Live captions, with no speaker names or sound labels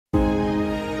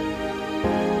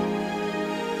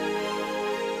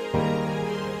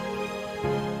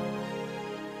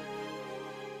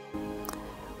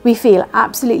We feel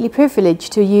absolutely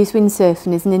privileged to use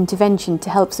windsurfing as an intervention to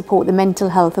help support the mental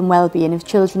health and well-being of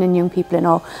children and young people in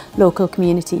our local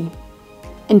community.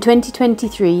 In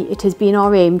 2023, it has been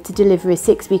our aim to deliver a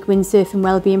 6-week windsurfing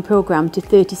wellbeing programme to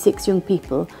 36 young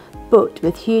people, but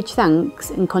with huge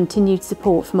thanks and continued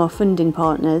support from our funding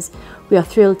partners, we are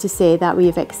thrilled to say that we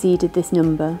have exceeded this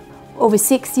number. Over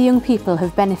 60 young people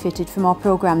have benefited from our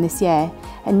programme this year,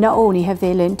 and not only have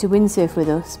they learnt to windsurf with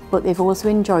us, but they've also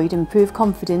enjoyed improved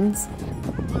confidence,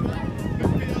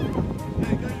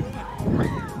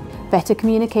 better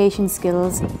communication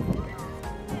skills,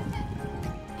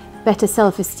 better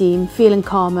self-esteem, feeling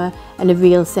calmer and a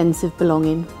real sense of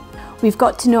belonging. We've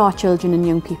got to know our children and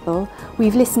young people.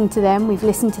 We've listened to them, we've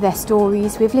listened to their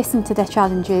stories, we've listened to their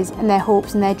challenges and their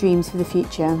hopes and their dreams for the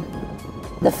future.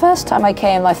 The first time I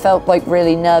came, I felt like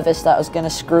really nervous that I was going to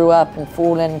screw up and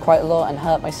fall in quite a lot and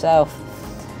hurt myself,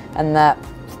 and that,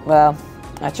 well,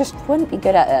 I just wouldn't be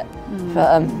good at it.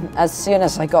 But as soon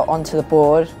as I got onto the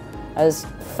board, I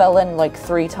fell in like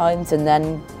 3 times and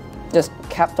then just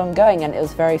kept on going, and it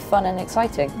was very fun and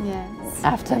exciting. Yes.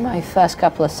 After my first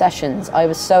couple of sessions, I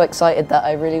was so excited that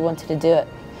I really wanted to do it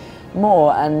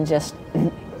more, and just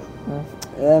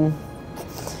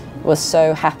was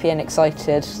so happy and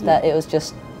excited that it was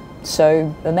just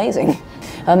so amazing.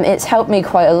 It's helped me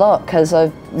quite a lot because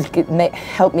it's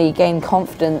helped me gain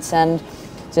confidence and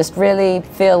just really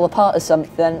feel a part of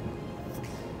something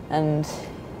and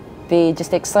be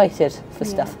just excited for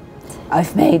stuff.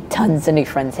 I've made tons of new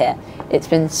friends here. It's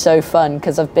been so fun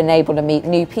because I've been able to meet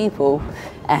new people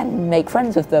and make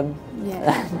friends with them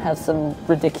and have some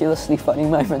ridiculously funny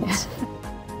moments.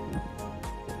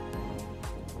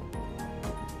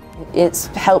 It's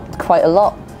helped quite a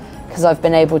lot because I've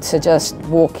been able to just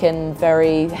walk in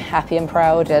very happy and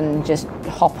proud and just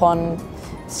hop on,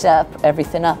 set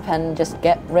everything up and just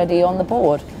get ready on the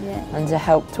board, and to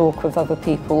help talk with other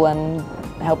people and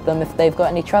help them if they've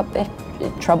got any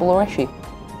trouble or issue.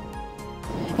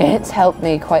 It's helped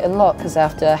me quite a lot because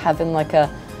after having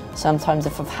sometimes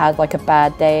if I've had like a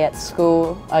bad day at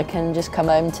school, I can just come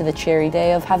home to the cheery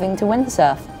day of having to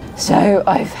windsurf. So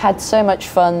I've had so much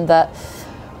fun that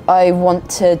I want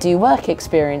to do work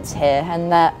experience here,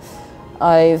 and that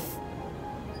I've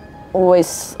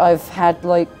had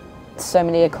like so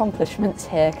many accomplishments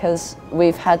here because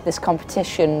we've had this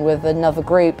competition with another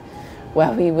group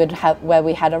where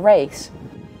we had a race.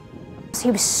 He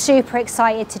was super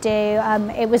excited to do.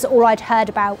 It was all I'd heard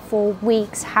about for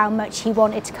weeks, how much he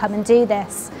wanted to come and do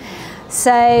this.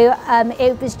 So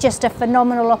it was just a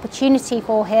phenomenal opportunity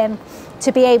for him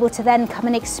to be able to then come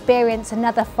and experience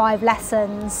another 5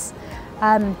 lessons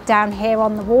down here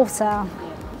on the water.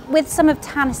 With some of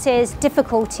Tanis's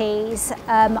difficulties,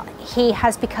 he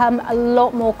has become a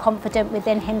lot more confident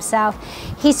within himself.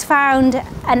 He's found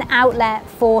an outlet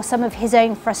for some of his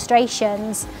own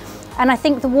frustrations, and I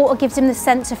think the water gives him the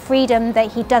sense of freedom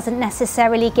that he doesn't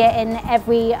necessarily get in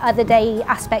every other day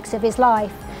aspects of his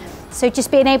life. So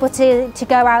just being able to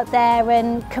go out there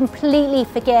and completely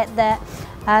forget that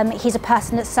he's a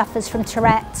person that suffers from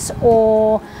Tourette's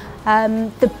or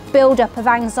the build-up of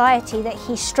anxiety that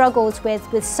he struggles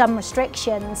with some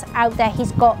restrictions. Out there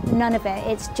he's got none of it.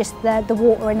 It's just the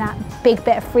water and that big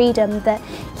bit of freedom that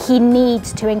he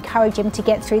needs to encourage him to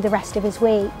get through the rest of his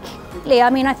week. I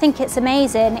mean, I think it's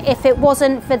amazing. If it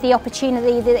wasn't for the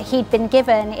opportunity that he'd been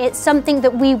given, it's something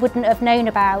that we wouldn't have known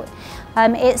about.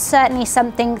 It's certainly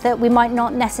something that we might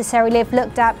not necessarily have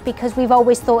looked at because we've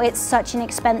always thought it's such an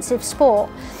expensive sport.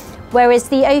 Whereas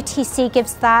the OTC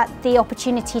gives the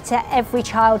opportunity to every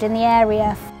child in the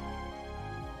area.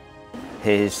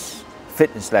 His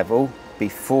fitness level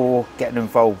before getting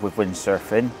involved with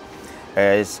windsurfing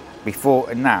is before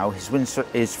and now,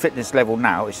 his fitness level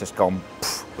now has just gone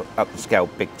up the scale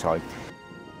big time.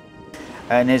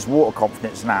 And his water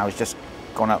confidence now has just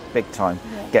gone up big time.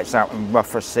 Gets out in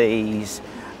rougher seas.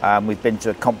 We've been to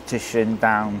a competition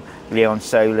down Leon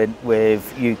Solent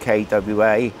with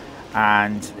UKWA,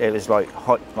 and it was like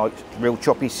hot, like real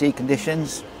choppy sea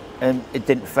conditions, and it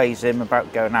didn't faze him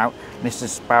about going out. And this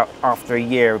is about after a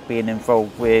year of being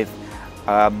involved with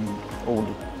all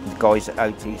the guys at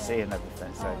OTC and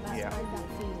everything. So yeah.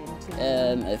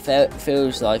 It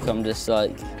feels like I'm just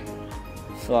like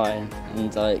flying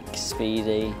and like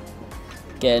speedy.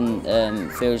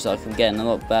 Feels like I'm getting a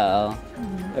lot better.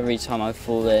 Every time I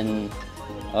fall in,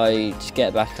 I just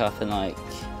get back up and like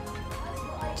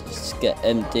just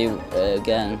do it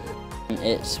again.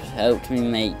 It's helped me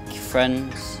make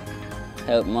friends,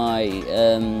 helped my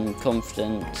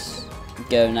confidence,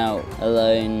 going out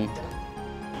alone.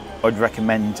 I'd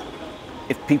recommend,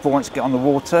 if people want to get on the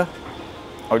water,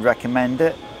 I'd recommend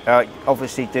it.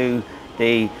 Obviously do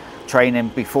the training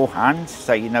beforehand,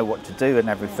 so you know what to do and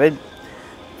everything.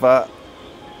 But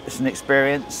it's an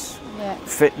experience,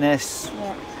 fitness,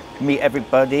 meet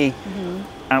everybody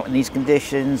out in these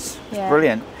conditions. It's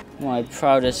brilliant. My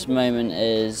proudest moment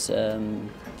is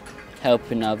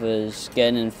helping others,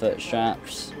 getting in foot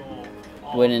straps,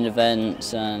 winning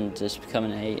events and just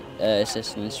becoming an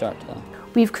assistant instructor.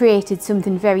 We've created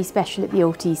something very special at the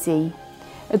OTC.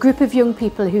 A group of young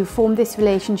people who formed this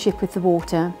relationship with the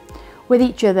water, with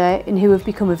each other, and who have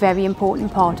become a very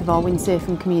important part of our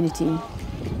windsurfing community.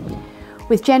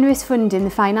 With generous funding, the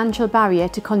financial barrier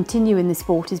to continuing the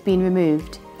sport has been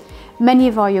removed. Many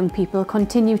of our young people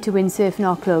continue to windsurf in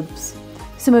our clubs.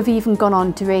 Some have even gone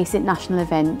on to race at national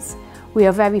events. We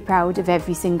are very proud of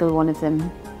every single one of them.